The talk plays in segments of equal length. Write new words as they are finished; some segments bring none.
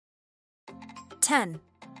10.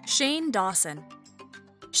 Shane Dawson.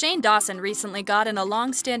 Shane Dawson recently got in a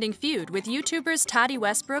long-standing feud with YouTubers Tati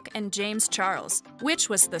Westbrook and James Charles, which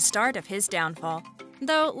was the start of his downfall.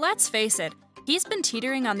 Though, let's face it, he's been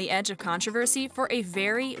teetering on the edge of controversy for a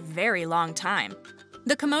very, very long time.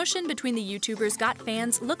 The commotion between the YouTubers got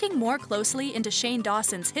fans looking more closely into Shane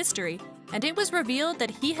Dawson's history, and it was revealed that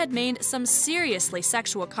he had made some seriously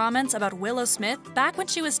sexual comments about Willow Smith back when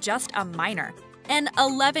she was just a minor. An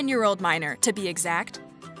 11-year-old minor, to be exact.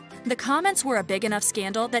 The comments were a big enough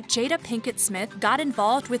scandal that Jada Pinkett Smith got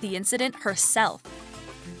involved with the incident herself.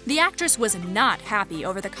 The actress was not happy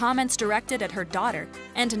over the comments directed at her daughter,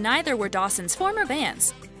 and neither were Dawson's former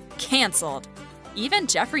fans. Cancelled. Even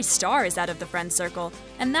Jeffree Star is out of the friend circle,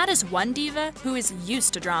 and that is one diva who is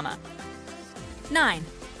used to drama. 9.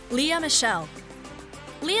 Lea Michele.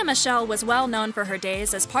 Lea Michele was well known for her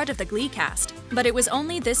days as part of the Glee cast, but it was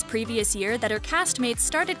only this previous year that her castmates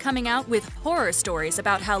started coming out with horror stories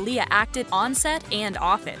about how Lea acted on set and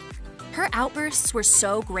off it. Her outbursts were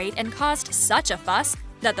so great and caused such a fuss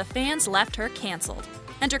that the fans left her cancelled,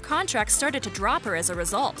 and her contract started to drop her as a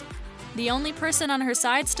result. The only person on her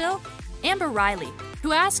side still? Amber Riley,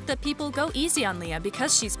 who asked that people go easy on Lea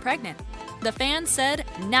because she's pregnant. The fans said,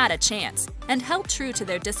 not a chance, and held true to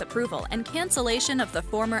their disapproval and cancellation of the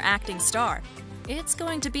former acting star. It's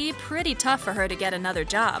going to be pretty tough for her to get another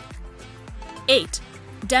job. 8.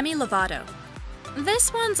 Demi Lovato.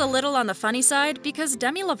 This one's a little on the funny side because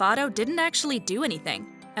Demi Lovato didn't actually do anything,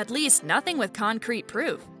 at least nothing with concrete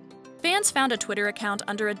proof. Fans found a Twitter account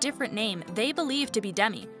under a different name they believed to be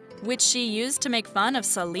Demi, which she used to make fun of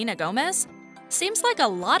Selena Gomez. Seems like a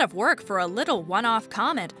lot of work for a little one-off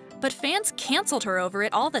comment, but fans canceled her over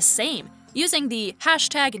it all the same, using the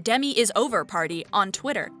 #DemiIsOver party on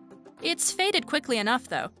Twitter. It's faded quickly enough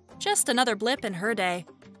though, just another blip in her day.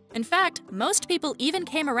 In fact, most people even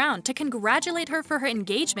came around to congratulate her for her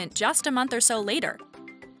engagement just a month or so later.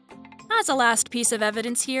 As a last piece of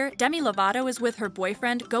evidence here, Demi Lovato is with her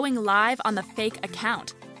boyfriend going live on the fake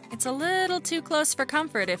account. It's a little too close for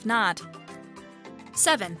comfort if not.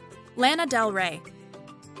 7. Lana Del Rey.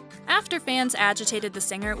 After fans agitated the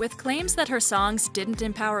singer with claims that her songs didn't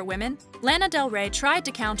empower women, Lana Del Rey tried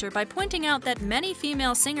to counter by pointing out that many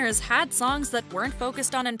female singers had songs that weren't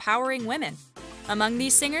focused on empowering women. Among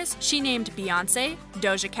these singers, she named Beyoncé,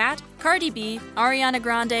 Doja Cat, Cardi B, Ariana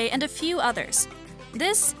Grande, and a few others.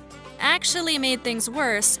 This actually made things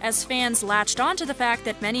worse as fans latched onto the fact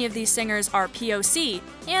that many of these singers are POC,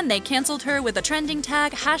 and they canceled her with a trending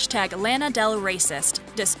tag #LanaDelRacist,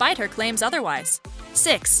 despite her claims otherwise.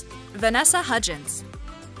 6. Vanessa Hudgens.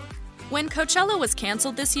 When Coachella was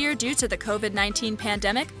canceled this year due to the COVID-19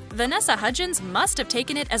 pandemic, Vanessa Hudgens must have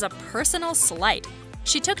taken it as a personal slight.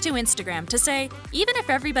 She took to Instagram to say, even if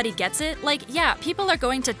everybody gets it, like, yeah, people are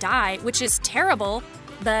going to die, which is terrible,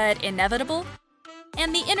 but inevitable.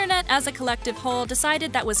 And the internet as a collective whole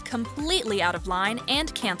decided that was completely out of line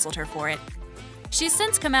and canceled her for it. She's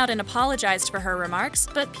since come out and apologized for her remarks,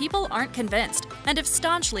 but people aren't convinced and have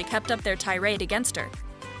staunchly kept up their tirade against her.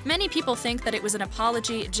 Many people think that it was an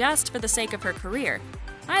apology just for the sake of her career.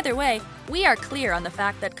 Either way, we are clear on the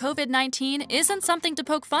fact that COVID-19 isn't something to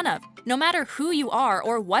poke fun of, no matter who you are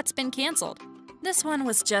or what's been canceled. This one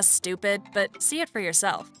was just stupid, but see it for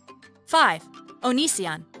yourself. 5.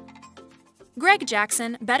 Onision. Greg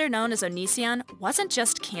Jackson, better known as Onision, wasn't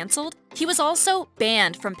just canceled, he was also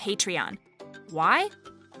banned from Patreon. Why?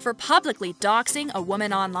 For publicly doxing a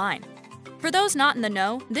woman online. For those not in the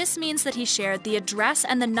know, this means that he shared the address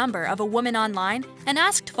and the number of a woman online and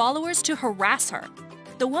asked followers to harass her.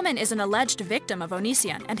 The woman is an alleged victim of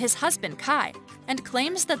Onision and his husband Kai, and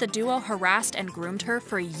claims that the duo harassed and groomed her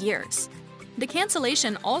for years. The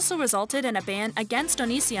cancellation also resulted in a ban against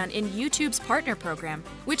Onision in YouTube's partner program,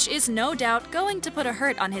 which is no doubt going to put a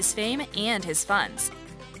hurt on his fame and his funds.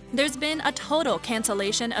 There's been a total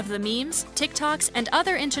cancellation of the memes, TikToks, and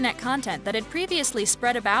other internet content that had previously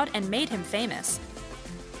spread about and made him famous.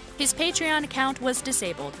 His Patreon account was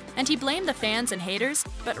disabled, and he blamed the fans and haters,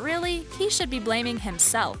 but really, he should be blaming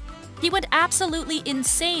himself. He went absolutely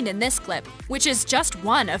insane in this clip, which is just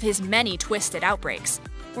one of his many twisted outbreaks.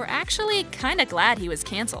 We're actually kinda glad he was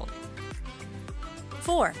canceled.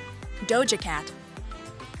 4. Doja Cat.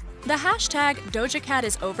 The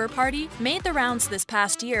 #DojaCatIsOver party made the rounds this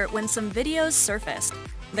past year when some videos surfaced.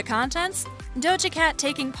 The contents? Doja Cat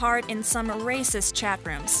taking part in some racist chat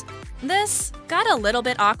rooms. This got a little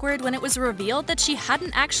bit awkward when it was revealed that she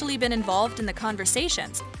hadn't actually been involved in the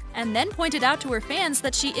conversations, and then pointed out to her fans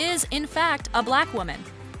that she is, in fact, a black woman.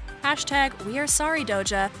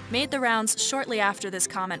 #WeAreSorryDoja made the rounds shortly after this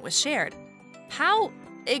comment was shared. How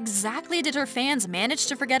exactly did her fans manage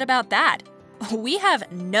to forget about that? We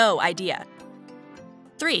have no idea.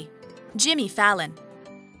 3. Jimmy Fallon.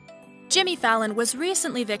 Jimmy Fallon was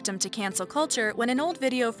recently victim to cancel culture when an old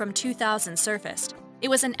video from 2000 surfaced. It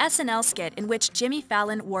was an SNL skit in which Jimmy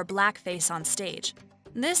Fallon wore blackface on stage.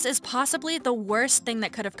 This is possibly the worst thing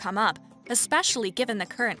that could have come up, especially given the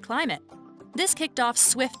current climate. This kicked off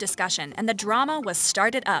swift discussion, and the drama was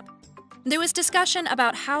started up. There was discussion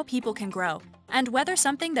about how people can grow, and whether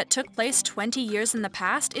something that took place 20 years in the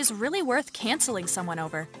past is really worth canceling someone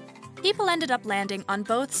over. People ended up landing on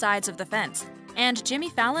both sides of the fence, and Jimmy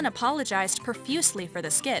Fallon apologized profusely for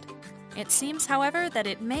the skit. It seems, however, that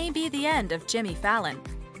it may be the end of Jimmy Fallon.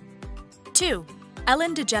 2.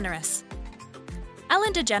 Ellen DeGeneres.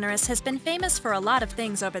 Ellen DeGeneres has been famous for a lot of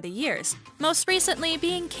things over the years, most recently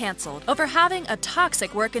being canceled over having a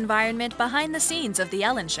toxic work environment behind the scenes of The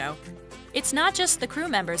Ellen Show. It's not just the crew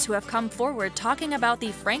members who have come forward talking about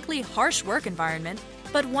the frankly harsh work environment,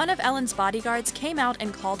 but one of Ellen's bodyguards came out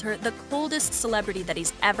and called her the coldest celebrity that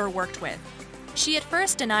he's ever worked with. She at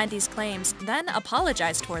first denied these claims, then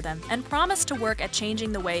apologized for them, and promised to work at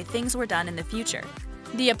changing the way things were done in the future.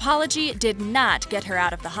 The apology did not get her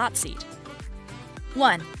out of the hot seat.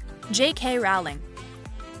 1. J.K. Rowling.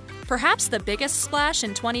 Perhaps the biggest splash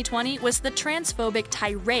in 2020 was the transphobic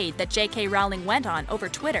tirade that J.K. Rowling went on over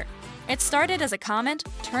Twitter. It started as a comment,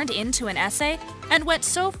 turned into an essay, and went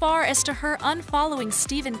so far as to her unfollowing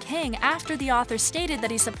Stephen King after the author stated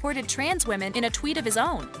that he supported trans women in a tweet of his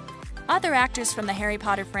own. Other actors from the Harry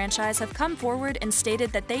Potter franchise have come forward and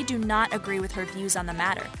stated that they do not agree with her views on the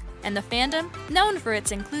matter, and the fandom, known for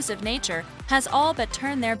its inclusive nature, has all but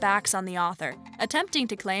turned their backs on the author, attempting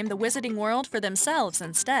to claim the Wizarding World for themselves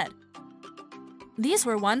instead. These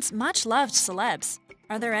were once much-loved celebs.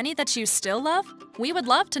 Are there any that you still love? We would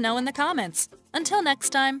love to know in the comments. Until next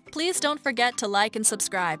time, please don't forget to like and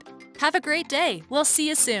subscribe. Have a great day. We'll see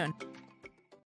you soon.